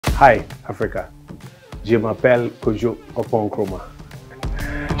Hi, Africa. Je m'appelle Kojo Oppong Nkrumah.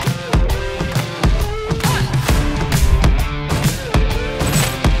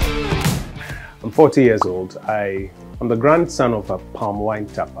 I'm 40 years old. I'm the grandson of a palm wine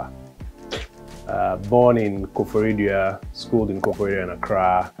tapper. Born in Koforidua, schooled in Koforidua and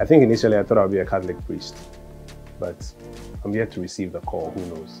Accra. I think initially I thought I would be a Catholic priest, but I'm yet to receive the call, who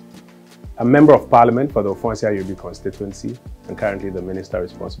knows. I'm a member of parliament for the Ofonsia constituency and currently the minister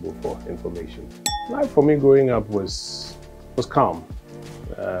responsible for information. Life for me growing up was calm.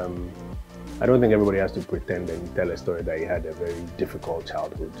 I don't think everybody has to pretend and tell a story that he had a very difficult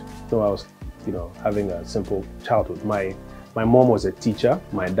childhood. No, I was, having a simple childhood. My mom was a teacher.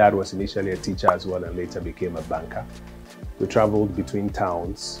 My dad was initially a teacher as well and later became a banker. We traveled between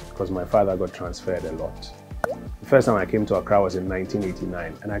towns because my father got transferred a lot. The first time I came to Accra was in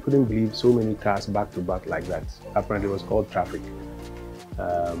 1989 and I couldn't believe so many cars back to back like that. Apparently it was called traffic.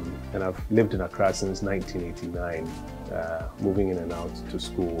 And I've lived in Accra since 1989, moving in and out to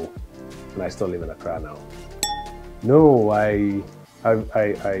school, and I still live in Accra now. No, I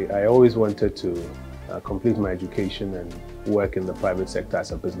always wanted to complete my education and work in the private sector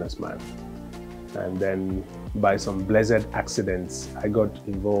as a businessman. And then by some blessed accidents, I got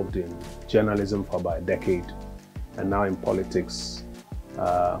involved in journalism for about a decade and now in politics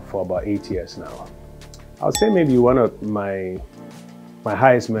for about 8 years now. I would say maybe one of my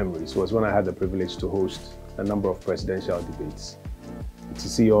highest memories was when I had the privilege to host a number of presidential debates. To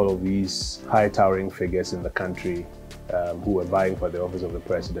see all of these high towering figures in the country who were vying for the office of the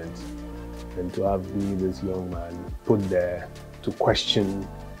president, and to have me, this young man, put there to question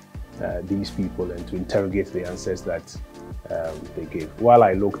these people and to interrogate the answers that they gave. While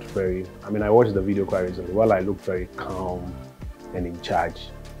I looked I watched the video quite recently, while I looked very calm and in charge,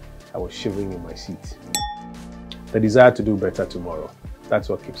 I was shivering in my seat. The desire to do better tomorrow, that's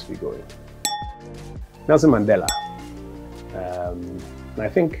what keeps me going. Nelson Mandela. I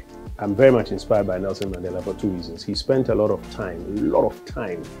think I'm very much inspired by Nelson Mandela for two reasons. He spent a lot of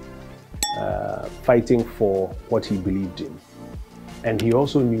time fighting for what he believed in. And he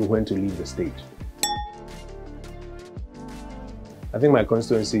also knew when to leave the stage. I think my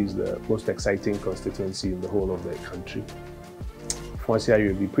constituency is the most exciting constituency in the whole of the country. Ofonsia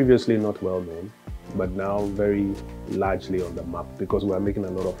will be previously not well known, but now very largely on the map because we are making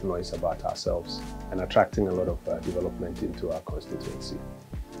a lot of noise about ourselves and attracting a lot of development into our constituency.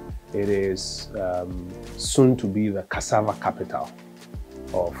 It is soon to be the cassava capital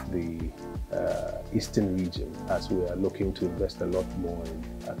of the eastern region as we are looking to invest a lot more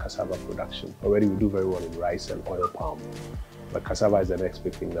in cassava production. Already we do very well in rice and oil palm, but cassava is the next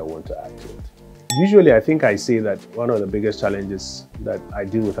big thing that I want to add to it. Usually I think I say that one of the biggest challenges that I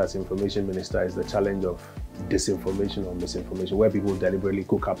deal with as information minister is the challenge of disinformation or misinformation, where people deliberately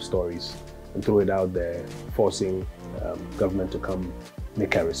cook up stories and throw it out there, forcing government to come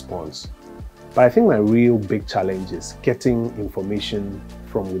make a response. But I think my real big challenge is getting information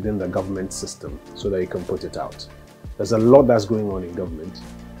from within the government system so that you can put it out. There's a lot that's going on in government,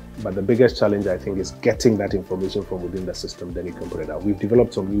 but the biggest challenge I think is getting that information from within the system, then you can put it out. We've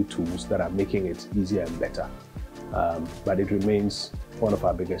developed some new tools that are making it easier and better, but it remains one of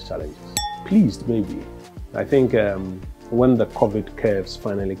our biggest challenges. Pleased, maybe. I think when the COVID curves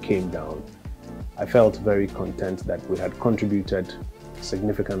finally came down, I felt very content that we had contributed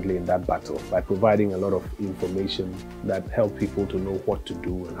significantly in that battle by providing a lot of information that helped people to know what to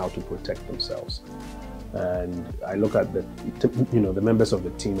do and how to protect themselves. And I look at the members of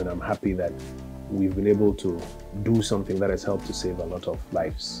the team and I'm happy that we've been able to do something that has helped to save a lot of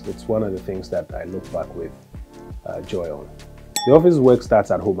lives. It's one of the things that I look back with joy on. The office work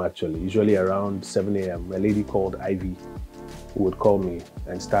starts at home actually, usually around 7 a.m. A lady called Ivy who would call me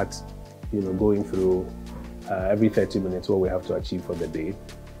and start going through every 30 minutes what we have to achieve for the day.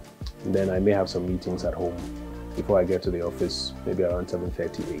 And then I may have some meetings at home before I get to the office, maybe around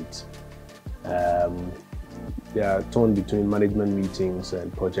 7:38. They are torn between management meetings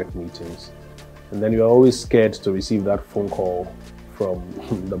and project meetings. And then you're always scared to receive that phone call from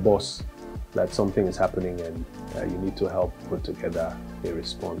the boss that something is happening and you need to help put together a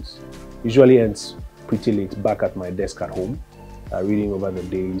response. Usually ends pretty late back at my desk at home, reading over the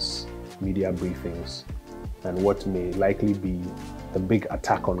day's media briefings and what may likely be the big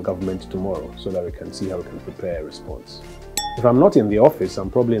attack on government tomorrow so that we can see how we can prepare a response. If I'm not in the office,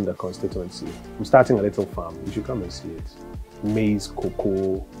 I'm probably in the constituency. I'm starting a little farm. You should come and see it. Maize,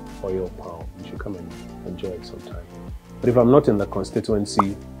 cocoa, oil palm. You should come and enjoy it sometime. But if I'm not in the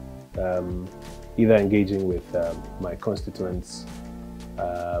constituency, either engaging with my constituents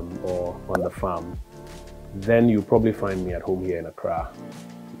or on the farm, then you'll probably find me at home here in Accra,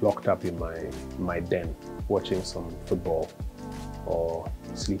 locked up in my den watching some football or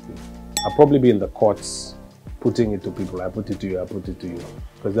sleeping. I'll probably be in the courts putting it to people. I put it to you, I put it to you.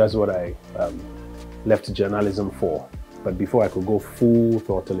 Because that's what I left journalism for. But before I could go full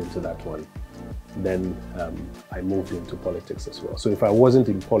throttle into that one, then I moved into politics as well. So if I wasn't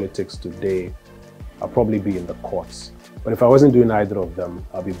in politics today, I'll probably be in the courts. But if I wasn't doing either of them,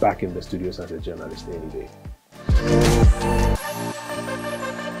 I'll be back in the studios as a journalist any day.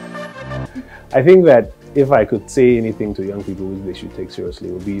 I think that if I could say anything to young people which they should take seriously,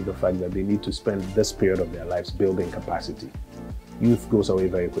 it would be the fact that they need to spend this period of their lives building capacity. Youth goes away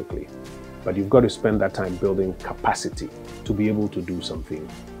very quickly, but you've got to spend that time building capacity to be able to do something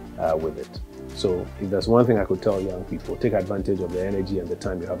with it. So if there's one thing I could tell young people, take advantage of the energy and the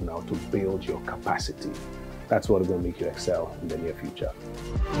time you have now to build your capacity. That's what is going to make you excel in the near future.